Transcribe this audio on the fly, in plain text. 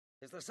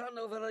"Is the sun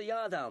over the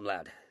yardarm,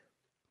 lad?"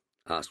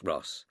 asked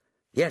Ross.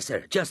 "Yes,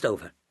 sir, just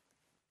over,"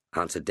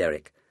 answered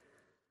Derek.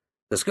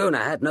 The schooner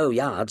had no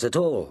yards at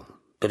all,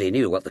 but he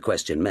knew what the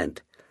question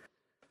meant.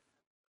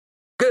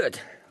 "Good.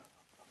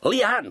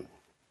 Leanne,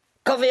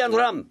 coffee and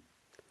rum."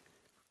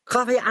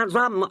 "Coffee and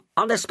rum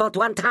on the spot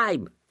one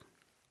time,"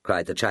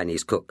 cried the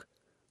Chinese cook,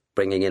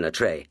 bringing in a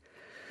tray.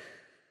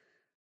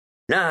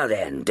 "Now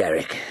then,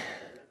 Derek,"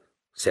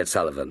 said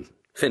Sullivan,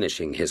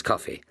 finishing his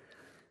coffee.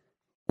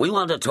 "We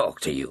want to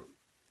talk to you."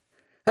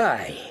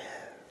 "Aye,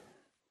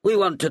 we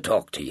want to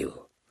talk to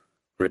you,"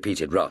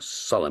 repeated Ross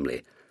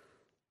solemnly.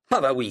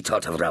 "Have a wee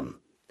tot of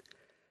rum."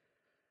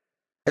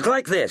 "It's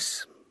like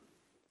this,"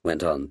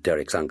 went on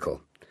Derek's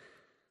uncle.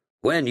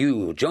 "When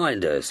you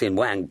joined us in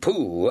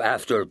Wangpu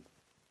after—"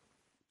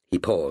 He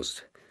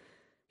paused.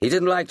 He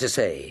didn't like to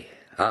say,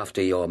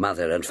 "after your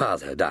mother and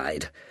father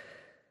died,"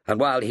 and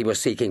while he was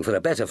seeking for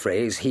a better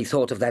phrase, he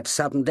thought of that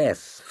sudden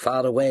death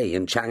far away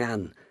in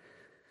Chang'an,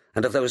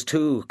 and of those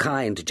two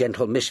kind,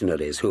 gentle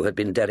missionaries who had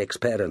been Derek's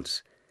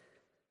parents.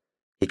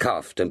 He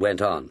coughed and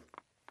went on.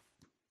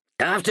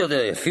 "After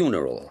the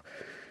funeral,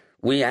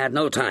 we had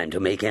no time to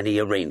make any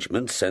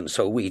arrangements, and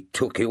so we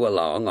took you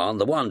along on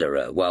the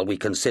Wanderer while we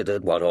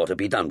considered what ought to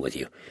be done with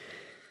you.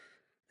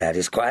 That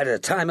is quite a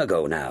time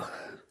ago now,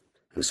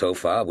 and so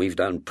far we've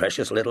done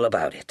precious little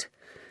about it.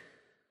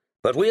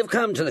 But we have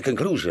come to the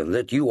conclusion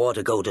that you ought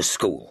to go to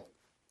school.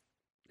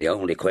 The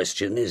only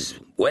question is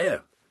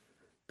where?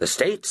 The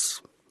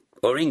States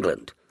or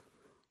England?"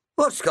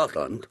 "Or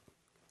Scotland,"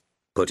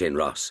 put in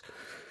Ross.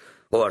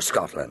 "Or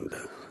Scotland.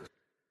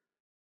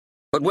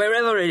 But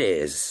wherever it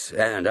is,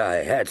 and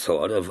I had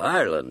thought of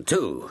Ireland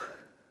too,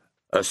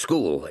 a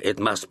school it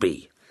must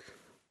be."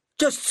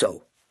 "Just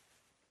so,"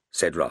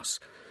 said Ross.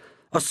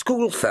 "A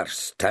school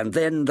first, and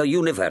then the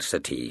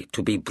university,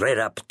 to be bred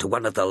up to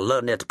one of the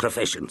learned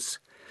professions."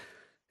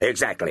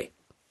 "Exactly,"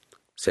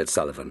 said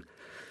Sullivan.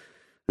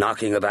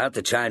 "Knocking about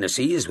the China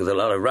Seas with a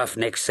lot of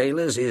rough-neck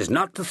sailors is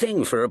not the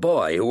thing for a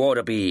boy who ought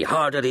to be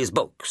hard at his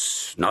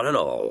books. Not at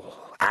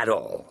all. At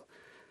all."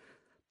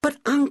 "But,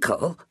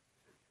 Uncle,"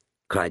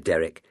 cried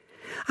Derek,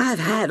 "I've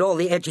had all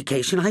the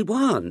education I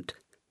want.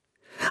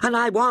 And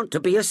I want to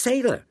be a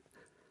sailor.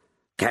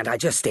 Can't I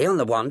just stay on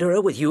the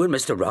Wanderer with you and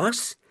Mr.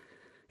 Ross?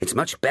 It's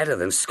much better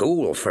than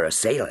school for a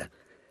sailor.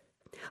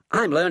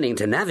 I'm learning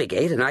to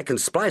navigate, and I can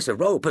splice a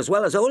rope as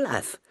well as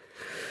Olaf."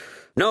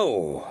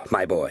 "No,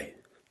 my boy,"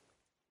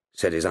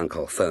 said his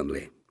uncle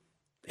firmly.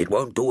 "It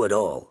won't do at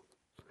all.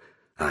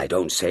 I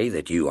don't say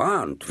that you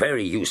aren't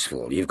very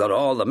useful. You've got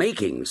all the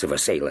makings of a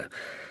sailor.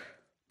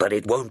 But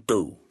it won't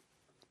do.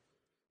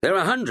 There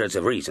are hundreds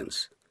of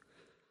reasons.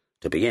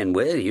 To begin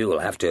with, you'll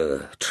have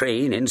to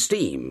train in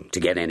steam to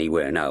get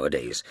anywhere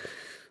nowadays.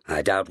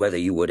 I doubt whether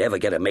you would ever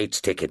get a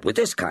mate's ticket with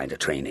this kind of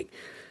training.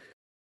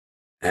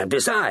 And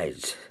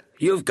besides,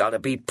 you've got to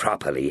be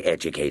properly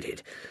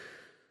educated.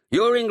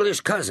 Your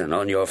English cousin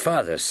on your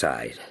father's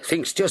side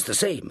thinks just the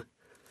same."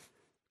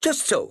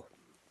 "Just so,"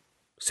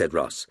 said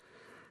Ross.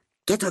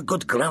 "Get a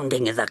good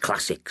grounding in the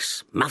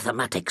classics,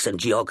 mathematics and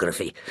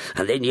geography,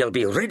 and then you'll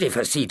be ready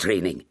for sea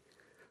training."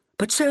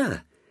 "But,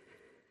 sir,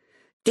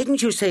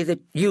 didn't you say that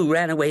you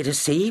ran away to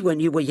sea when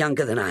you were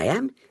younger than I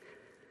am?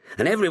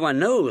 And everyone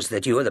knows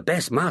that you are the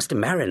best master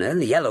mariner in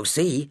the Yellow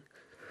Sea."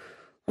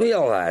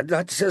 "Well, lad,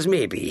 that's as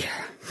maybe.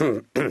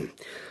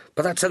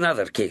 But that's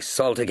another case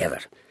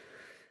altogether.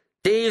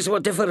 Days were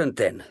different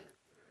then.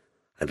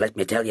 And let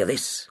me tell you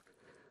this.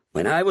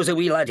 When I was a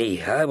wee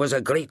laddie, I was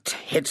a great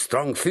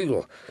headstrong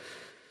fool.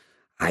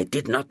 I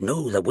did not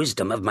know the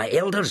wisdom of my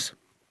elders.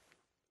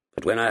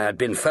 But when I had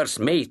been first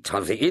mate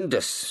on the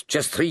Indus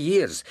just 3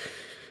 years,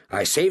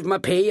 I saved my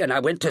pay and I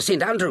went to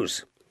St.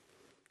 Andrews.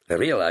 I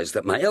realized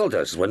that my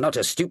elders were not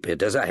as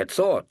stupid as I had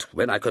thought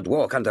when I could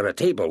walk under a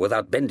table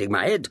without bending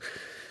my head.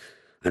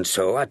 And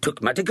so I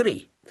took my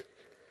degree."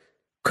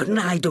 "Couldn't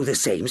I do the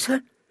same,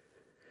 sir?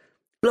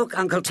 Look,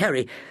 Uncle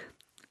Terry,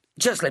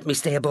 just let me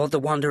stay aboard the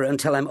Wanderer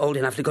until I'm old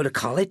enough to go to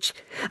college,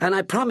 and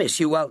I promise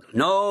you I'll—"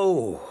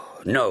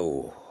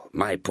 No,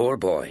 my poor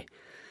boy.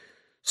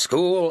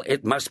 School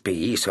it must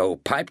be, so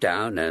pipe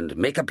down and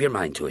make up your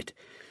mind to it.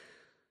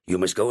 You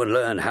must go and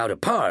learn how to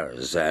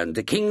parse, and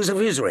the kings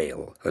of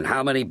Israel, and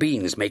how many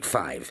beans make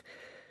 5.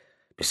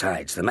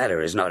 Besides, the matter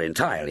is not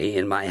entirely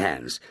in my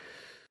hands.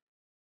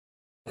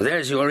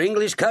 There's your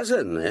English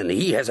cousin, and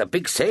he has a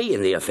big say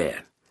in the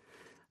affair."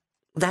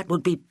 "That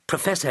would be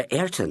Professor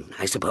Ayrton,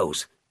 I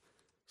suppose,"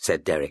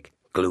 said Derek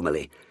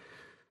gloomily.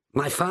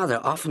 "My father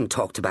often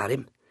talked about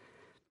him.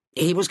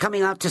 He was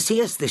coming out to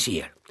see us this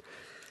year."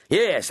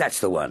 "Yes, that's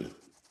the one.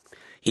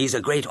 He's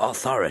a great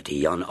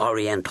authority on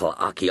Oriental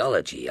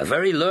archaeology, a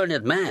very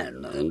learned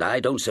man, and I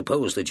don't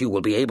suppose that you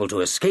will be able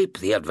to escape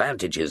the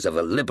advantages of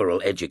a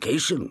liberal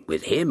education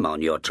with him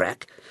on your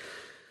track.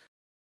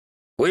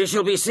 We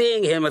shall be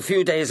seeing him a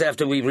few days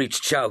after we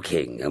reach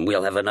Chowking, and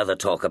we'll have another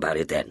talk about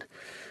it then.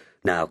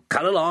 Now,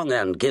 cut along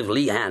and give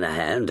Leanne a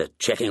hand at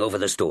checking over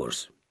the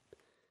stores."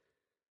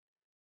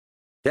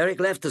 Derek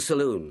left the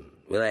saloon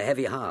with a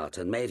heavy heart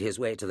and made his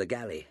way to the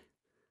galley.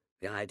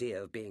 The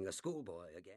idea of being a schoolboy again.